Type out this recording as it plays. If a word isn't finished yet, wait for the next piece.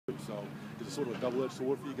So is it sort of a double-edged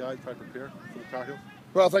sword for you guys trying to prepare for the Tar Heels?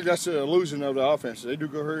 Well, I think that's the illusion of the offense. They do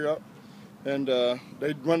go hurry up, and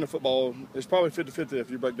they run the football. It's probably 50-50 if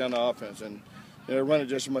you break down the offense, and they run it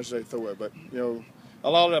just as much as they throw it. But a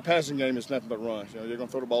lot of that passing game is nothing but runs. They're going to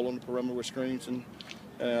throw the ball on the perimeter with screens and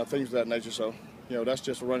things of that nature. So that's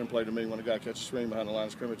just a running play to me when a guy catches a screen behind the line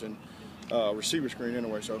of scrimmage and receiver screen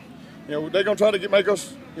anyway. So they're going to try to make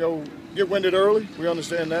us get winded early. We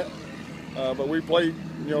understand that, but we played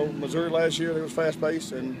Missouri last year. It was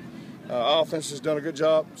fast-paced, and our offense has done a good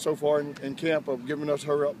job so far in camp of giving us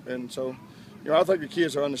hurry up. And so I think the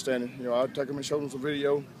kids are understanding. I take them and show them some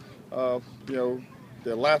video.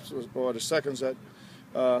 The laps or the seconds that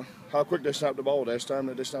how quick they snapped the ball. Last time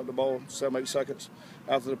that they snapped the ball 7-8 seconds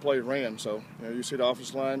after the play ran. So you see the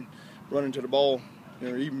offensive line running to the ball.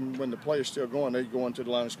 Even when the play is still going, they go into the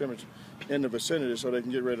line of scrimmage in the vicinity so they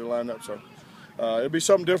can get ready to line up. So it'll be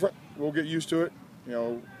something different. We'll get used to it.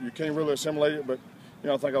 You can't really assimilate it, but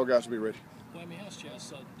I think our guys will be ready. Well, how's Chess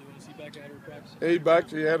doing? Is he back out of practice? He's back.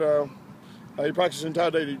 He had he practiced the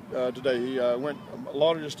entire day today. He went a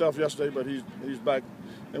lot of his stuff yesterday, but he's back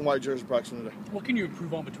in white jersey practicing today. What can you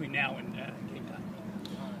improve on between now and game time?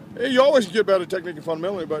 You always get better technique and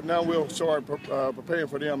fundamentally, but now we'll start preparing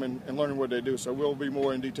for them and learning what they do. So we'll be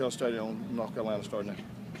more in detail study on North Carolina starting now.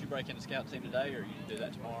 Did you break in the scout team today, or you do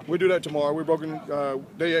that tomorrow? We do that tomorrow. We're broken.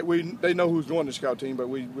 They know who's going to the scout team, but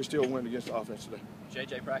we still went against the offense today.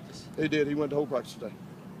 JJ practice? He did. He went the whole practice today.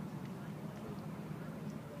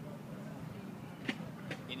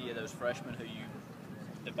 Any of those freshmen who you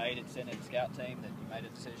debated sending to the scout team that you made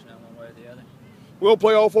a decision on one way or the other? We'll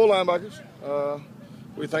play all 4 linebackers.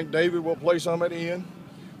 We think David will play some at the end,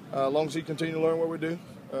 as long as he continues to learn what we do.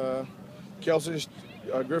 Kelsey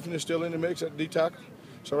Griffin is still in the mix at D tackle.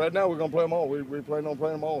 So right now we're going to play them all. We're planning on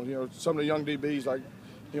playing them all. Some of the young DBs like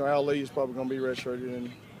Al Lee is probably going to be redshirted,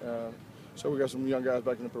 and so we got some young guys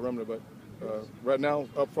back in the perimeter. But right now,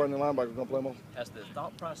 up front in the linebackers, we're going to play them all. Has the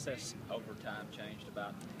thought process over time changed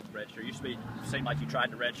about redshirt? It used to seem like you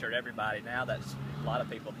tried to redshirt everybody. Now that's a lot of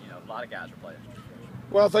people. A lot of guys are playing.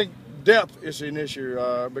 Well, I think depth is an issue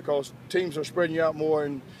because teams are spreading you out more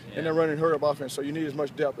and they're running hurry-up offense, so you need as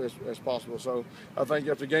much depth as possible. So I think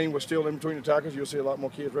if the game was still in between the tackles, you'll see a lot more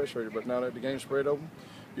kids redshirted. But now that the game's spread open,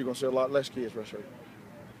 you're going to see a lot less kids redshirted.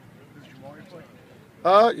 Does Jamari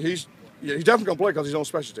play? He's definitely going to play because he's on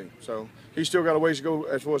special team. So he's still got a ways to go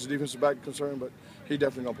as far as the defensive back is concerned, but he's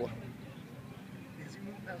definitely going to play. Has he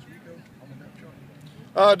moved past Rico on the depth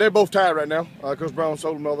chart? They're both tied right now. Coach Brown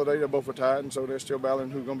sold them the other day. They're both tied, and so they're still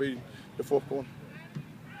battling who's going to be the 4th corner.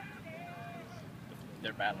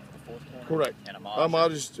 They're battling for the 4th corner? Correct. And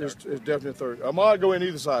Ahmad is definitely 3rd. Ahmad go in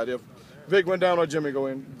either side. If Vic went down or Jimmy go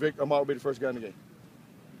in, Ahmad will be the first guy in the game.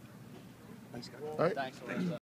 Thanks, guys. All right. Thanks, Lorenzo.